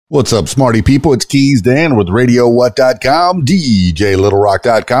What's up, smarty people? It's KeysDAN with RadioWhat.com,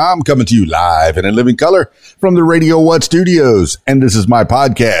 DJLittleRock.com, coming to you live and in living color from the Radio What studios. And this is my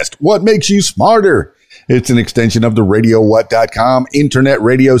podcast, What Makes You Smarter? It's an extension of the RadioWhat.com internet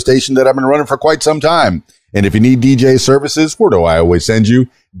radio station that I've been running for quite some time. And if you need DJ services, where do I always send you?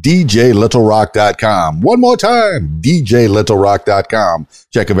 DJLittleRock.com. One more time, DJLittleRock.com.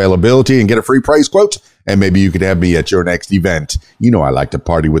 Check availability and get a free price quote. And maybe you could have me at your next event. You know I like to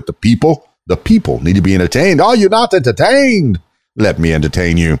party with the people. The people need to be entertained. Are you not entertained? Let me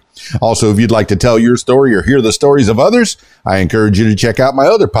entertain you. Also, if you'd like to tell your story or hear the stories of others, I encourage you to check out my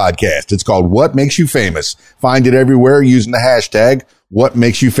other podcast. It's called What Makes You Famous. Find it everywhere using the hashtag What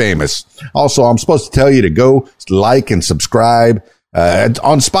Makes You Famous. Also, I'm supposed to tell you to go like and subscribe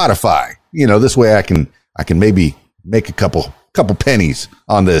on Spotify. You know, this way I can maybe make a couple pennies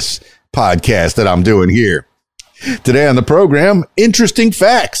on this podcast that I'm doing here. Today on the program, interesting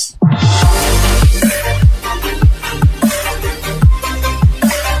facts.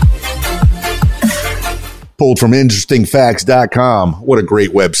 Pulled from interestingfacts.com. What a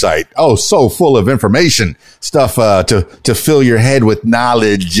great website. Oh, so full of information. Stuff to fill your head with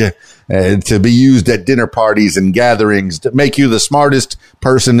knowledge, to be used at dinner parties and gatherings to make you the smartest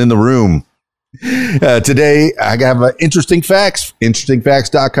person in the room. Today, I have interesting facts.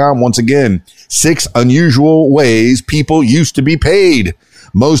 Interestingfacts.com. Once again, 6 unusual ways people used to be paid.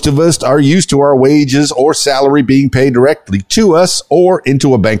 Most of us are used to our wages or salary being paid directly to us or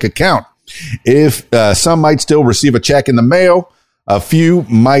into a bank account. If some might still receive a check in the mail, a few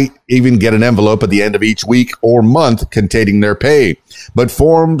might even get an envelope at the end of each week or month containing their pay. But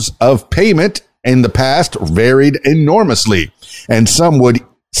forms of payment in the past varied enormously, and some would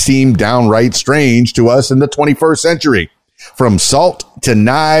seem downright strange to us in the 21st century. From salt to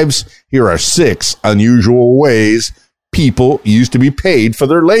knives, here are 6 unusual ways people used to be paid for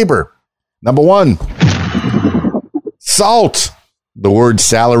their labor. Number 1, salt. The word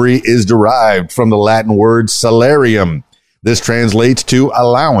salary is derived from the Latin word salarium. This translates to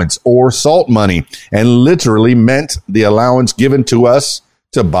allowance or salt money and literally meant the allowance given to us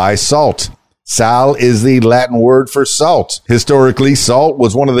to buy salt. Sal is the Latin word for salt. Historically, salt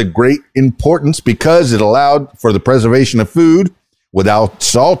was one of the great importance because it allowed for the preservation of food. Without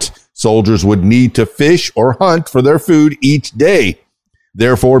salt, soldiers would need to fish or hunt for their food each day.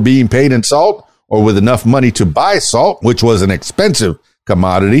 Therefore, being paid in salt or with enough money to buy salt, which was an expensive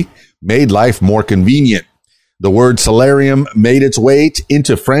commodity, made life more convenient. The word salarium made its way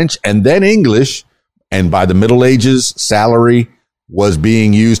into French and then English, and by the Middle Ages, salary was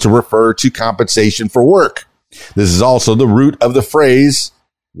being used to refer to compensation for work. This is also the root of the phrase,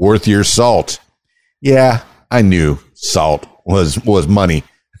 worth your salt. Yeah, I knew salt was money.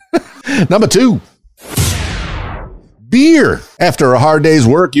 Number 2, beer. After a hard day's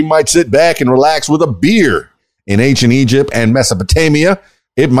work, you might sit back and relax with a beer. In ancient Egypt and Mesopotamia,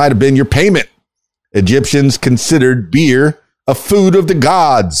 it might have been your payment. Egyptians considered beer a food of the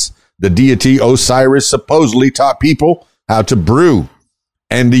gods. The deity Osiris supposedly taught people how to brew,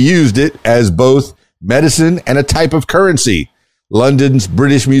 and used it as both medicine and a type of currency. London's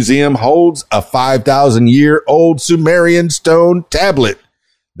British Museum holds a 5,000-year-old Sumerian stone tablet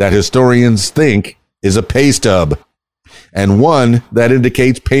that historians think is a pay stub, and one that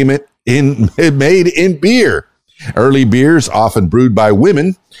indicates payment made in beer. Early beers, often brewed by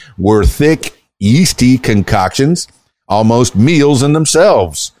women, were thick, yeasty concoctions, almost meals in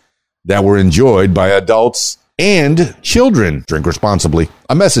themselves, that were enjoyed by adults and children. Drink responsibly.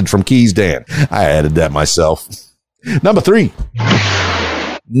 A message from KeysDAN. I added that myself. Number 3,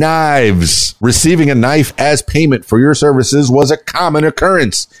 knives. Receiving a knife as payment for your services was a common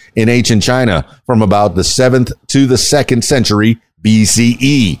occurrence in ancient China from about the 7th to the 2nd century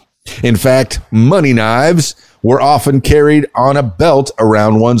BCE. In fact, money knives were often carried on a belt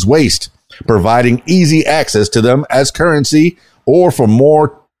around one's waist, providing easy access to them as currency or for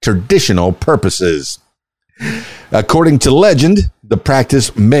more traditional purposes. According to legend, the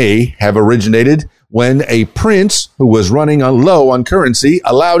practice may have originated when a prince who was running low on currency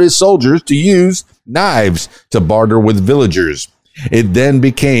allowed his soldiers to use knives to barter with villagers. It then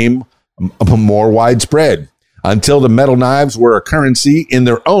became more widespread until the metal knives were a currency in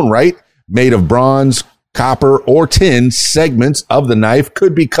their own right, made of bronze, copper, or tin. Segments of the knife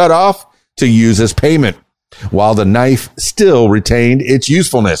could be cut off to use as payment, while the knife still retained its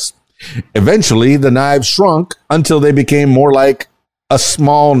usefulness. Eventually, the knives shrunk until they became more like a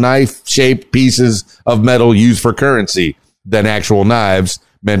small knife-shaped pieces of metal used for currency than actual knives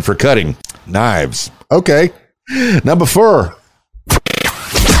meant for cutting. Knives. Okay. Number 4.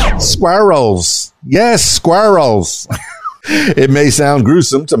 Squirrels. Yes, squirrels. It may sound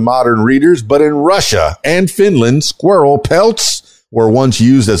gruesome to modern readers, but in Russia and Finland, squirrel pelts were once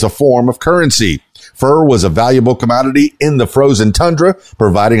used as a form of currency. Fur was a valuable commodity in the frozen tundra,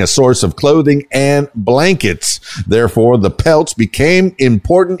 providing a source of clothing and blankets. Therefore, the pelts became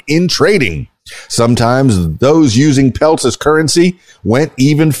important in trading. Sometimes those using pelts as currency went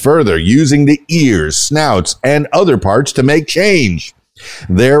even further, using the ears, snouts, and other parts to make change.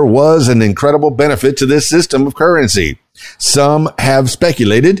 There was an incredible benefit to this system of currency. Some have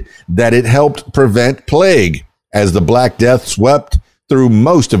speculated that it helped prevent plague. As the Black Death swept through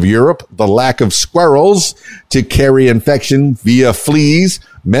most of Europe, the lack of squirrels to carry infection via fleas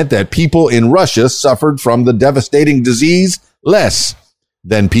meant that people in Russia suffered from the devastating disease less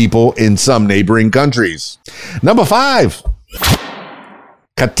than people in some neighboring countries. Number 5,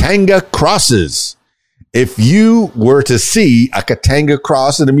 Katanga crosses. If you were to see a Katanga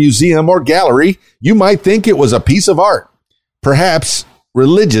cross in a museum or gallery, you might think it was a piece of art, perhaps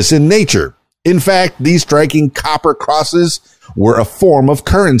religious in nature. In fact, these striking copper crosses were a form of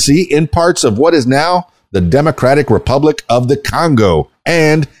currency in parts of what is now the Democratic Republic of the Congo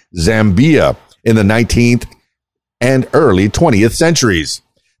and Zambia in the 19th and early 20th centuries.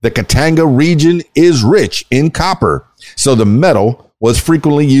 The Katanga region is rich in copper, so the metal was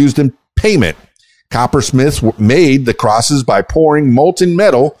frequently used in payment. Coppersmiths made the crosses by pouring molten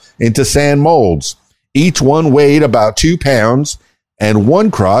metal into sand molds. Each one weighed about 2 pounds, and one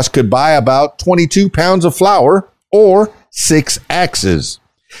cross could buy about 22 pounds of flour or 6 axes.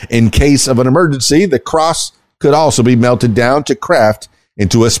 In case of an emergency, the cross could also be melted down to craft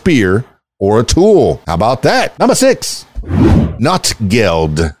into a spear or a tool. How about that? Number 6,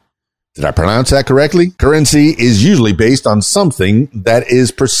 Notgeld. Did I pronounce that correctly? Currency is usually based on something that has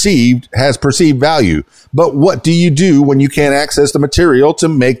perceived value. But what do you do when you can't access the material to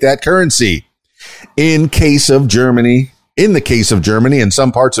make that currency? In the case of Germany and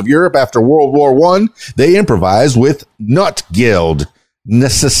some parts of Europe after World War I, they improvised with Notgeld,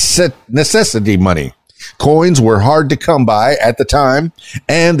 necessity money. Coins were hard to come by at the time,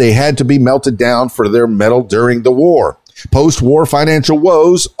 and they had to be melted down for their metal during the war. Post-war financial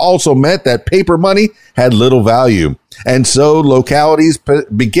woes also meant that paper money had little value, and so localities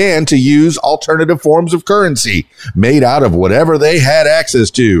began to use alternative forms of currency made out of whatever they had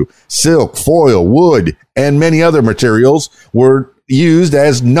access to. Silk, foil, wood, and many other materials were used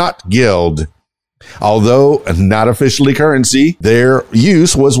as Notgeld. Although not officially currency, their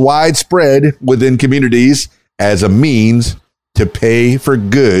use was widespread within communities as a means to pay for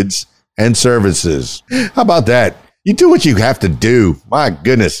goods and services. How about that? You do what you have to do. My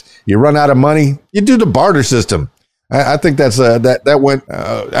goodness, you run out of money, you do the barter system. I think that's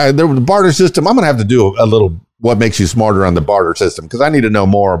the barter system. I'm going to have to do a little what makes you smarter on the barter system, because I need to know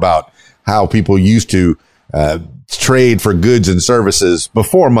more about how people used to trade for goods and services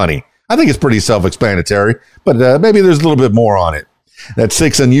before money. I think it's pretty self-explanatory, but maybe there's a little bit more on it. That's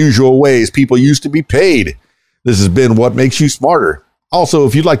 6 unusual ways people used to be paid. This has been What Makes You Smarter. Also,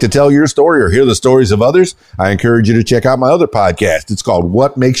 if you'd like to tell your story or hear the stories of others, I encourage you to check out my other podcast. It's called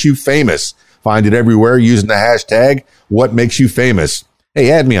What Makes You Famous. Find it everywhere using the hashtag What Makes You Famous.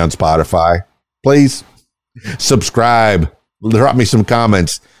 Hey, add me on Spotify, please. Subscribe. Drop me some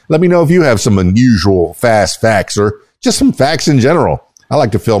comments. Let me know if you have some unusual fast facts or just some facts in general. I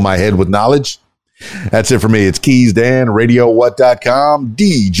like to fill my head with knowledge. That's it for me. It's KeysDAN, RadioWhat.com,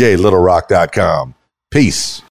 DJLittleRock.com. Peace.